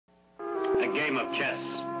game of chess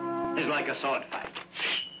is like a sword fight.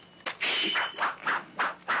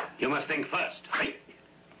 You must think first,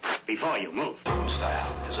 before you move.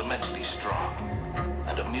 Style is immensely strong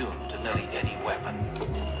and immune to nearly any weapon.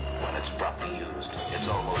 When it's properly used, it's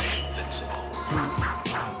almost invincible.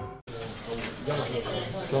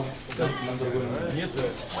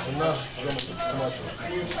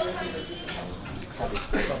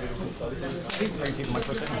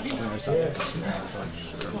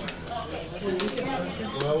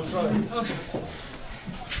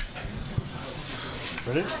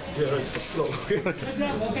 Ready? Yeah, right. Slow.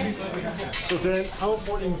 So Dan, how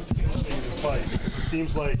important is this fight? Because it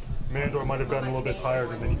seems like Mandor might have gotten a little bit tired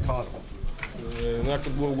and then you caught him. No jak to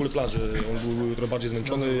było w ogóle plaży? On był trochę bardziej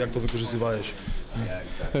zmęczony, jak to wykorzystywałeś?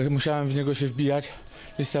 Musiałem w niego się wbijać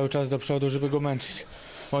i cały czas do przodu, żeby go męczyć.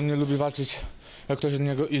 On nie lubi walczyć, jak ktoś od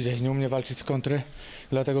niego idzie, nie umie walczyć z kontry,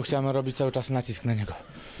 dlatego chciałem robić cały czas nacisk na niego.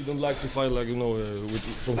 He don't like to fight like, you know,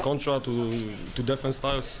 from contra to defense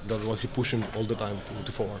style. That's why he push him all the time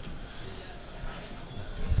to forward.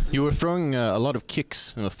 You were throwing a lot of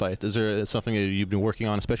kicks in the fight. Is there something that you've been working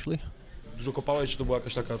on especially? Dużo kopałeś, czy to była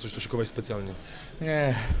jakaś taka coś, co szykowałeś specjalnie?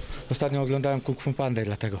 Nie, ostatnio oglądałem Kung Fu Pandę,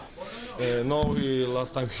 dlatego. No,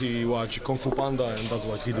 last time he watched Kung Fu Panda and that's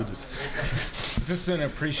why he did this. Is this an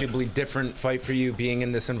appreciably different fight for you, being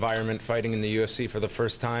in this environment, fighting in the UFC for the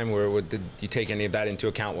first time, or did you take any of that into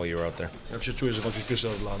account while you were out there? Jak się czujesz, że walczysz pierwszy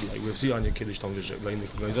raz dla UFC, a nie kiedyś tam, wiesz, dla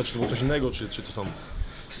innych organizacji? Czy to było coś innego, czy to samo?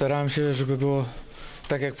 Starałem się, żeby było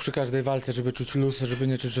tak jak przy każdej walce, żeby czuć luz, żeby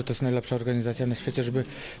nie czuć, że to jest najlepsza organizacja na świecie, żeby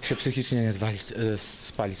się psychicznie nie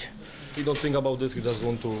spalić. He don't think about this, he just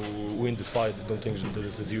want to win this fight, he don't think that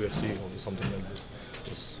this is UFC or something like this.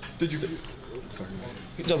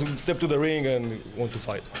 He just step to the ring and want to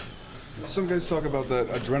fight. Some guys talk about that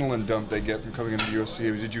adrenaline dump they get from coming into the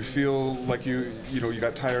UFC. Did you feel like you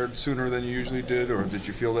got tired sooner than you usually did, or did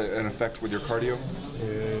you feel an effect with your cardio?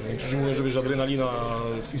 Niektórzy mówią, że wiesz, adrenalina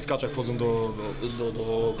i skaczach wchodzą do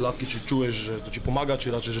klatki. Czy czułeś, że to ci pomaga,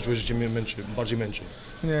 czy raczej, że czułeś, że cię bardziej męczy?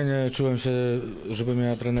 Nie czułem się, żeby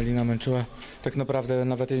mnie adrenalina męczyła. Tak naprawdę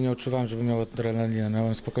nawet jej nie odczuwałem, żeby miał adrenalinę,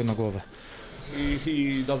 miałem spokojną głowę. He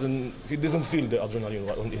doesn't feel the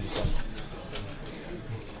adrenaline in this time.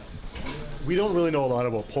 We don't really know a lot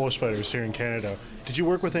about Polish fighters here in Canada. Did you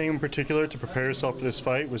work with anyone in particular to prepare yourself for this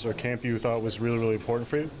fight? Was there a camp you thought was really important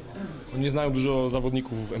for you? Nie znają dużo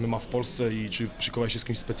zawodników MMA w Polsce i czy szykowałeś się z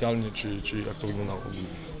kimś specjalnie, czy jak to wyglądało?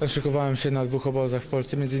 Szykowałem się na 2 obozach w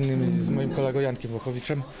Polsce, między innymi z moim kolegą Jankiem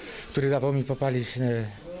Włochowiczem, który dawał mi popalić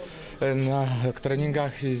na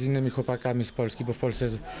treningach i z innymi chłopakami z Polski, bo w Polsce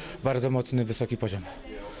jest bardzo mocny, wysoki poziom.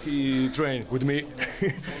 He trained with me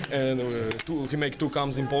and he make 2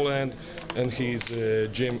 camps in Poland and his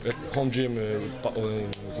gym, home gym,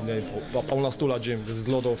 Paula Stula gym. There's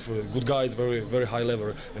a lot of good guys, very high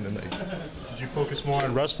level MMA. Did you focus more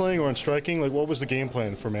on wrestling or on striking? Like, what was the game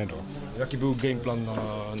plan for Mandor? Jaki był game plan na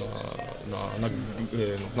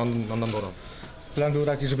Nandora? Plan był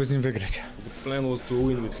taki, żeby z nim wygrać. The plan was to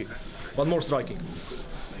win with him, but more striking.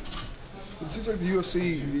 It seems like the UFC,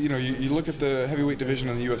 you look at the heavyweight division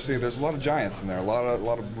in the UFC, there's a lot of giants in there, a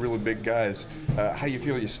lot of really big guys. How do you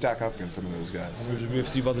feel you stack up against some of those guys? W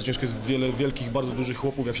UFC wadze ciężko jest wiele wielkich, bardzo dużych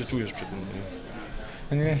chłopów. Jak się czujesz przy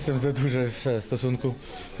tym? Nie jestem za duży w stosunku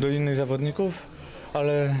do innych zawodników,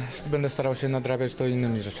 ale będę starał się nadrabiać to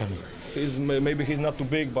innymi rzeczami. Maybe he's not too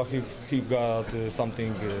big, but he's got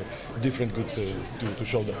something different good to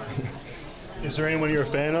show them. Is there anyone you're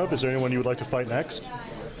a fan of? Is there anyone you would like to fight next?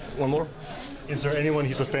 One more? Is there anyone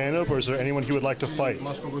he's a fan of, or is there anyone he would like to fight?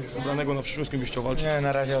 Masz kogoś wybranego na przyszłość, z kim byś chciał walczyć? Nie,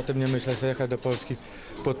 na razie o tym nie myślę. Chcę jechać do Polski,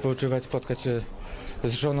 podpoczywać, spotkać się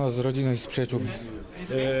z żoną, z rodziną i z przyjaciółmi.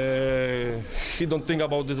 He don't think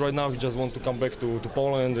about this right now. He just want to come back to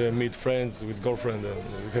Poland, meet friends with girlfriend, and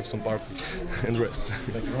have some party and rest.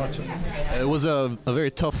 Thank you very much. It was a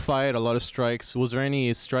very tough fight, a lot of strikes. Was there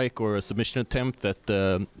any strike or a submission attempt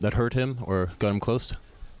that hurt him or got him close?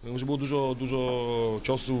 Że było dużo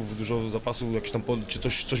ciosów, dużo zapasów, jakieś tam, czy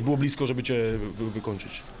coś było blisko, żeby cię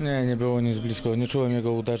wykończyć? Nie było nic blisko. Nie czułem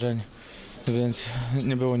jego uderzeń, więc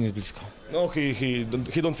nie było nic blisko. No, he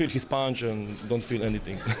don't feel his punch and don't feel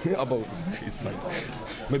anything about his side.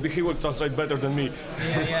 Maybe he will translate better than me. Yeah.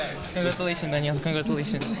 Congratulations, Daniel.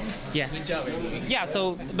 Congratulations. Yeah. Yeah,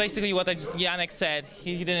 so basically what Janek said,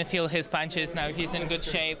 he didn't feel his punches. Now he's in good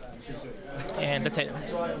shape. And that's it.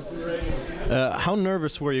 How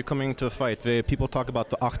nervous were you coming to a fight? People talk about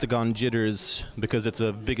the octagon jitters because it's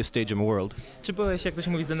the biggest stage in the world. Czy byłeś, jak to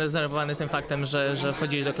się mówi, zdenerwowany tym faktem, że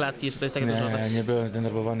wchodziłeś do klatki, że to jest takie dużo? Nie byłem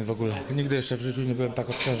zdenerwowany w ogóle. Nigdy jeszcze w życiu nie byłem tak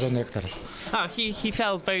odprężony jak teraz. He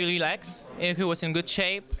felt very relaxed. He was in good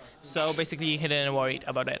shape. So basically, he didn't worry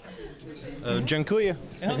about it. Dziękuję.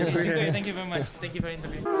 Thank you very much. Thank you for the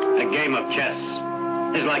interview. A game of chess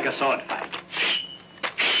is like a sword fight.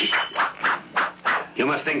 You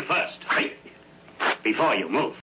must think first, before you move.